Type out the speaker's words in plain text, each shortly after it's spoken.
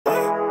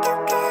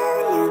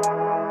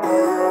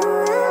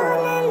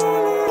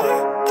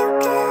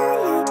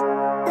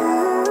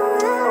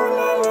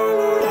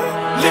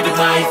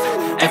life,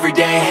 every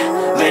day,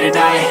 late at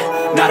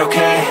night, not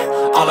okay.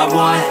 All I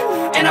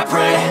want, and I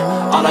pray,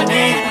 all I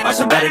need are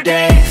some better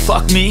days.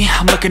 Fuck me,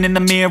 I'm looking in the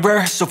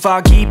mirror, so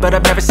foggy, but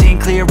I've never seen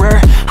clearer.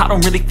 I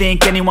don't really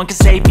think anyone can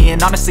save me,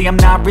 and honestly I'm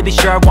not really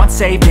sure I want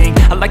saving.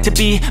 I like to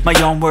be my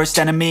own worst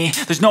enemy.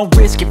 There's no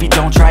risk if you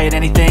don't try at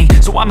anything,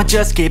 so I'ma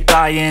just keep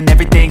buying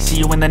everything. See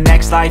you in the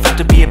next life, have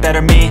to be a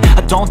better me.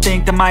 I don't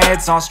think that my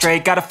head's on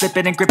straight, gotta flip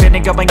it and grip it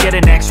and go and get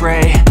an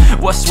x-ray.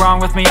 What's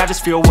wrong with me? I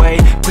just feel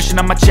weight pushing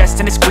on my chest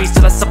and it squeezes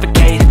till I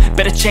suffocate.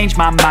 Better change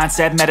my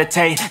mindset,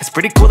 meditate. It's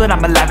pretty cool that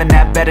I'm alive and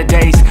have better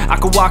days. I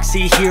could walk,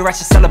 see, hear, I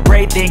should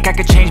celebrate. Think I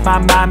could change my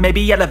mind,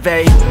 maybe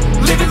elevate.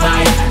 Living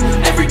life,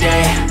 every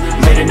day,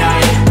 late at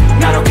night,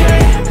 not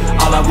okay.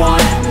 All I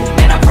want,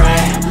 and I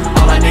pray,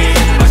 all I need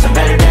are some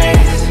better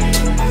days.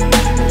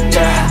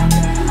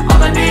 Yeah,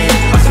 all I need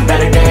are some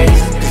better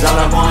days. Cause all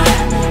I want,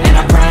 and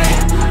I pray,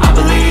 I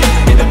believe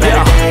in the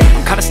better days.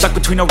 I'm kinda stuck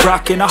between a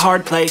rock and a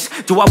hard place.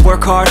 Do I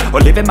work hard or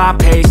live at my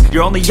pace?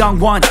 You're only young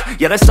once,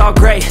 yeah that's all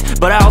great,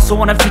 but I also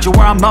want a future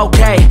where I'm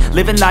okay.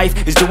 Living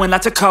life is doing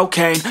lots of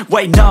cocaine.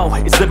 Wait no,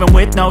 it's living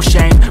with no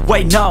shame.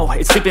 Wait no,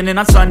 it's sleeping in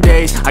on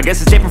Sundays. I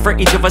guess it's different for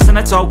each of us and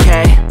that's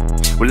okay.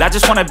 Well I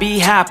just wanna be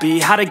happy,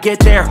 how to get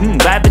there?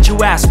 Glad that you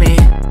asked me.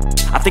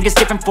 I think it's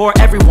different for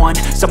everyone.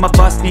 Some of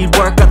us need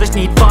work, others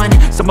need fun.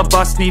 Some of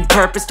us need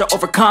purpose to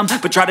overcome.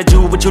 But try to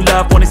do what you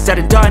love when it's said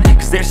and done.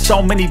 Cause there's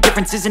so many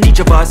differences in each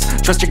of us.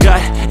 Trust your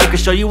gut, it can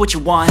show you what you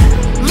want.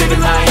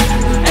 Living life,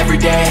 every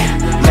day,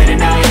 late at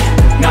night,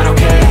 not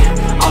okay.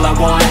 All I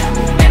want,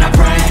 and I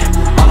pray,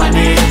 all I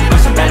need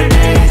are some better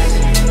days.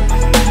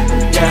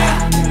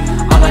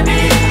 Yeah, all I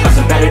need are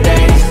some better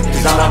days.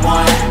 Cause all I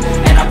want,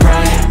 and I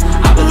pray,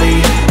 I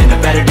believe in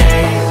the better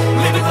days.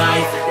 Living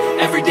life,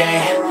 every day,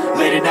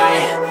 late at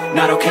night,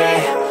 not okay.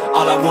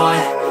 All I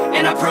want,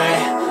 and I pray,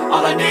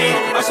 all I need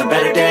are some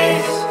better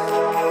days.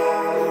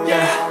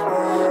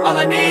 Yeah, all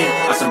I need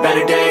are some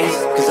better days.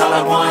 Cause all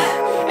I want,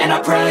 and I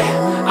pray,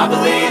 I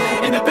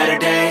believe in the better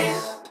days.